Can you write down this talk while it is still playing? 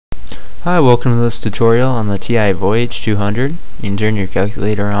Hi, welcome to this tutorial on the TI Voyage 200. You can turn your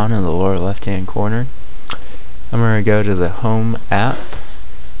calculator on in the lower left hand corner. I'm going to go to the Home app.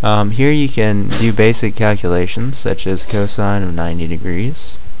 Here you can do basic calculations such as cosine of 90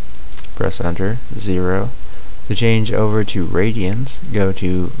 degrees. Press enter, 0. To change over to radians, go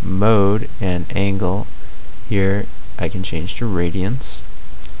to mode and angle. Here I can change to radians.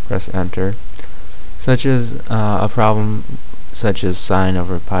 Press enter. Such as a problem such as sine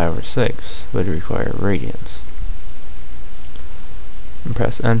over pi over 6 would require radians. And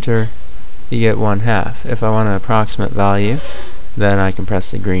press enter, you get 1/2. If I want an approximate value, then I can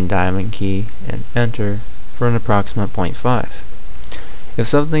press the green diamond key and enter for an approximate 0.5. If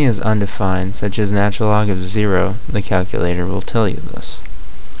something is undefined, such as natural log of 0, the calculator will tell you this.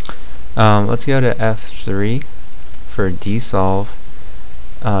 Let's go to F3 for desolve.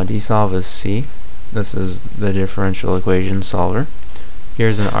 Desolve is C. This is the differential equation solver.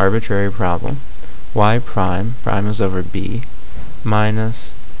 Here's an arbitrary problem. Y prime is over b,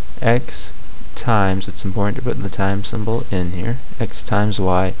 minus x times, it's important to put the time symbol in here, x times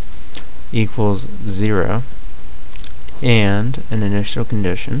y equals 0, and an initial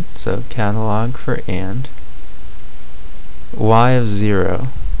condition, so catalog for and, y of 0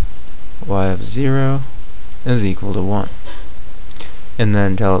 is equal to 1. And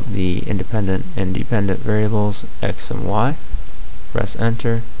then tell the independent and dependent variables x and y. Press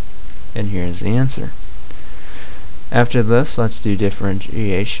enter, and here's the answer. After this, let's do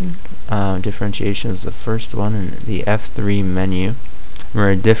differentiation. Differentiation is the first one in the F3 menu. We're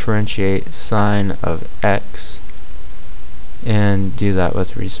going to differentiate sine of x and do that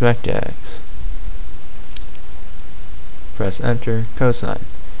with respect to x. Press enter, cosine.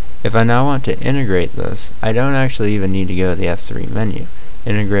 If I now want to integrate this, I don't actually even need to go to the F3 menu.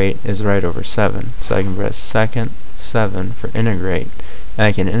 Integrate is right over 7, so I can press second 7 for integrate, and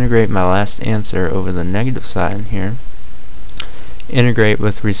I can integrate my last answer over the negative sign here. Integrate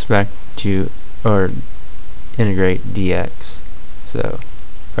with respect to, or integrate dx. So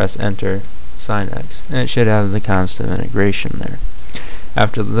press enter, sine x, and it should have the constant integration there.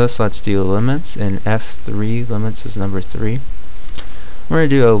 After this, let's do limits. In F3, limits is number 3. We're going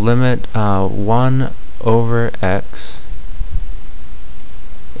to do a limit 1 over x,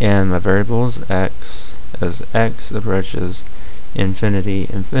 and my variable is x. As x approaches infinity,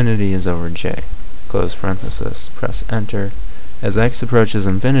 infinity is over j. Close parenthesis, press enter. As x approaches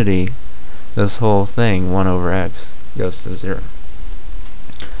infinity, this whole thing, 1 over x, goes to 0.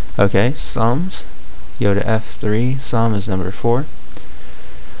 Okay, sums. Go to F3, sum is number 4.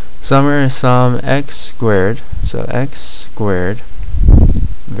 Sum sum x squared, so x squared,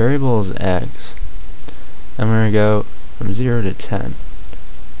 variable is x, and we're going to go from 0 to 10.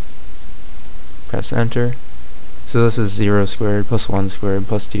 Press enter. So this is 0 squared plus 1 squared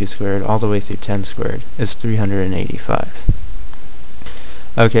plus 2 squared all the way through 10 squared is 385.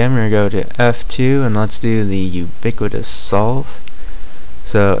 Okay, I'm going to go to F2 and let's do the ubiquitous solve.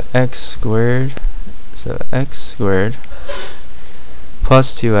 So x squared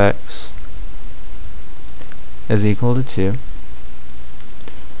plus 2x is equal to 2.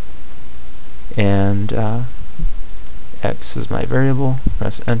 And x is my variable.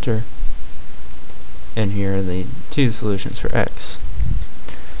 Press enter, and here are the two solutions for x.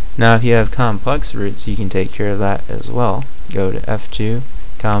 Now if you have complex roots, you can take care of that as well. Go to F2,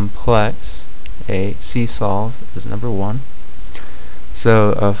 complex, C solve is number 1.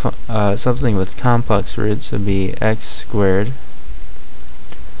 So something with complex roots would be x squared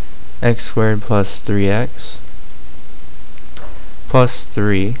plus 3x plus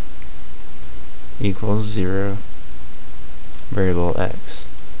 3 equals 0, variable x.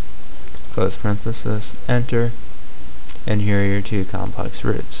 Close parenthesis, enter, and here are your two complex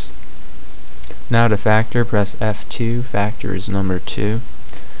roots. Now to factor, press F2, factor is number 2.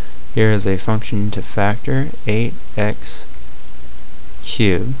 Here is a function to factor, 8x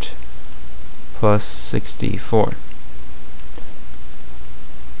cubed plus 64.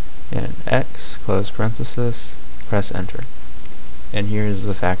 And x, close parenthesis, press enter. And here is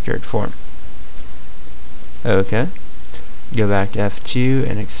the factored form. Okay, go back to F2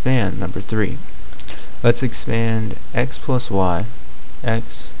 and expand, number 3. Let's expand x plus y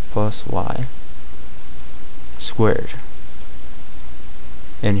squared.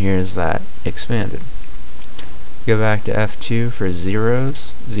 And here's that expanded. Go back to F2 for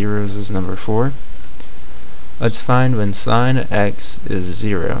zeros. Zeros is number 4. Let's find when sine of x is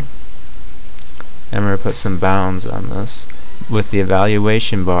 0. And we're going to put some bounds on this with the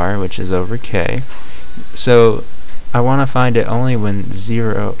evaluation bar, which is over k. So I want to find it only when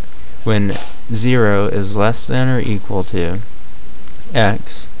 0 is less than or equal to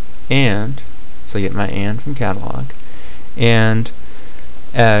x and, so I get my and from catalog, and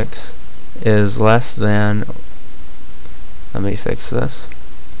x is less than, let me fix this,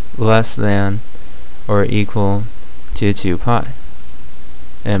 less than or equal to 2 pi.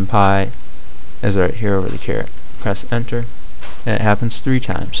 And pi is right here over the caret. Press enter, and it happens 3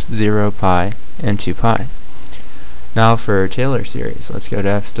 times, 0, pi, and 2 pi. Now for Taylor series, let's go to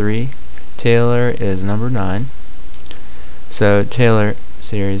F3. Taylor is number 9. So Taylor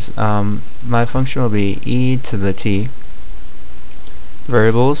series, my function will be e to the t,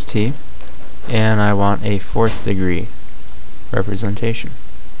 variable is t, and I want a 4th degree representation.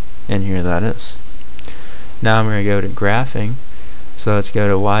 And here that is. Now I'm going to go to graphing. So let's go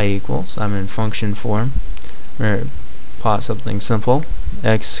to y equals. I'm in function form. I'm going to plot something simple.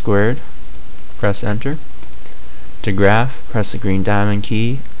 X squared. Press enter. To graph, press the green diamond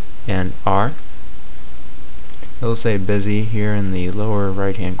key and R. It'll say busy here in the lower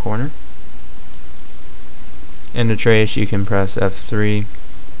right hand corner. And to trace, you can press F3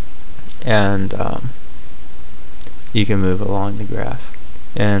 and you can move along the graph.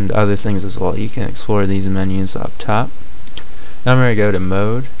 And other things as well. You can explore these menus up top. Now I'm going to go to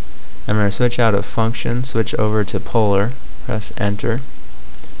mode. I'm going to switch out of function, switch over to polar, press enter,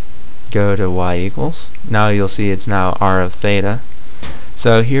 go to y equals. Now you'll see it's now r of theta.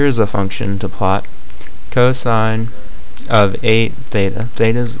 So here's a function to plot cosine of 8 theta.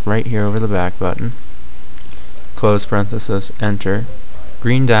 Theta is right here over the back button. Close parenthesis, enter,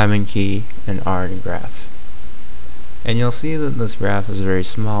 green diamond key, and R to graph. And you'll see that this graph is very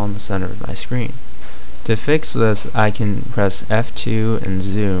small in the center of my screen. To fix this, I can press F2 and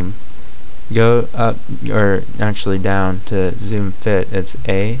zoom. Go up, or actually down to zoom fit. It's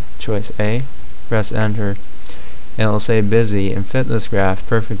A, choice A. Press enter, and it'll say busy and fit this graph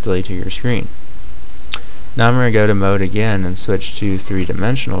perfectly to your screen. Now I'm going to go to mode again and switch to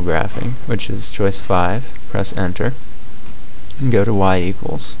 3-dimensional graphing, which is choice 5. Press enter, and go to y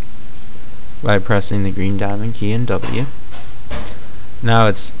equals by pressing the green diamond key and W. Now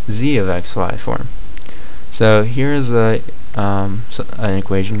it's z of xy form. So here's an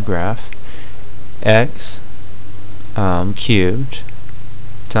equation graph. X cubed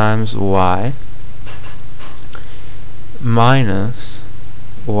times y minus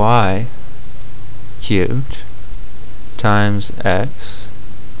y cubed times x,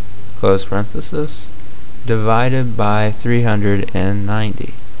 close parenthesis, divided by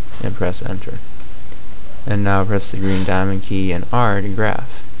 390, and press enter. And now press the green diamond key and R to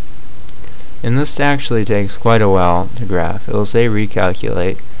graph. And this actually takes quite a while to graph. It will say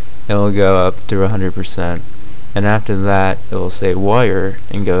recalculate. It will go up through 100%, and after that it will say wire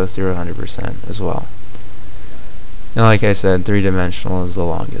and go through 100% as well. And like I said, 3-dimensional is the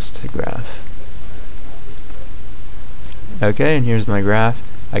longest to graph. Okay, and here's my graph.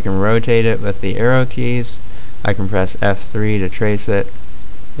 I can rotate it with the arrow keys. I can press F3 to trace it,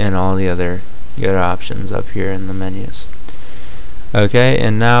 and all the other good options up here in the menus. Okay,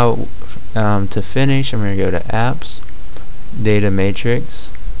 and now to finish, I'm going to go to apps, data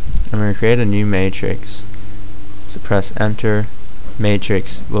matrix. I'm going to create a new matrix. So press enter.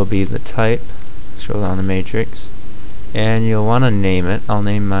 Matrix will be the type. Scroll down to matrix, and you'll want to name it. I'll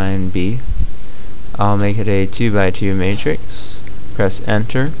name mine B. I'll make it a 2x2 matrix. Press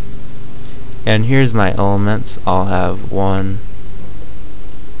enter, and here's my elements. I'll have 1,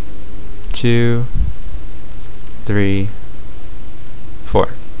 2, 3, 4,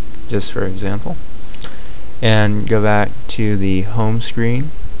 just for example. And go back to the home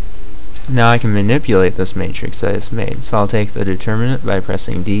screen. Now I can manipulate this matrix I just made. So I'll take the determinant by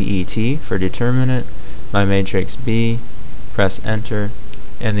pressing DET for determinant, my matrix B, press enter,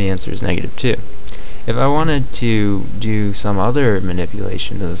 and the answer is -2. If I wanted to do some other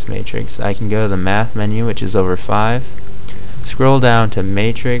manipulation to this matrix, I can go to the math menu, which is over 5, scroll down to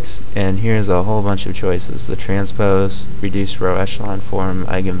matrix, and here's a whole bunch of choices: the transpose, reduced row echelon form,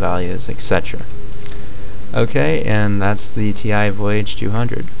 eigenvalues, etc. Okay, and that's the TI Voyage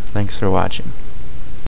 200. Thanks for watching.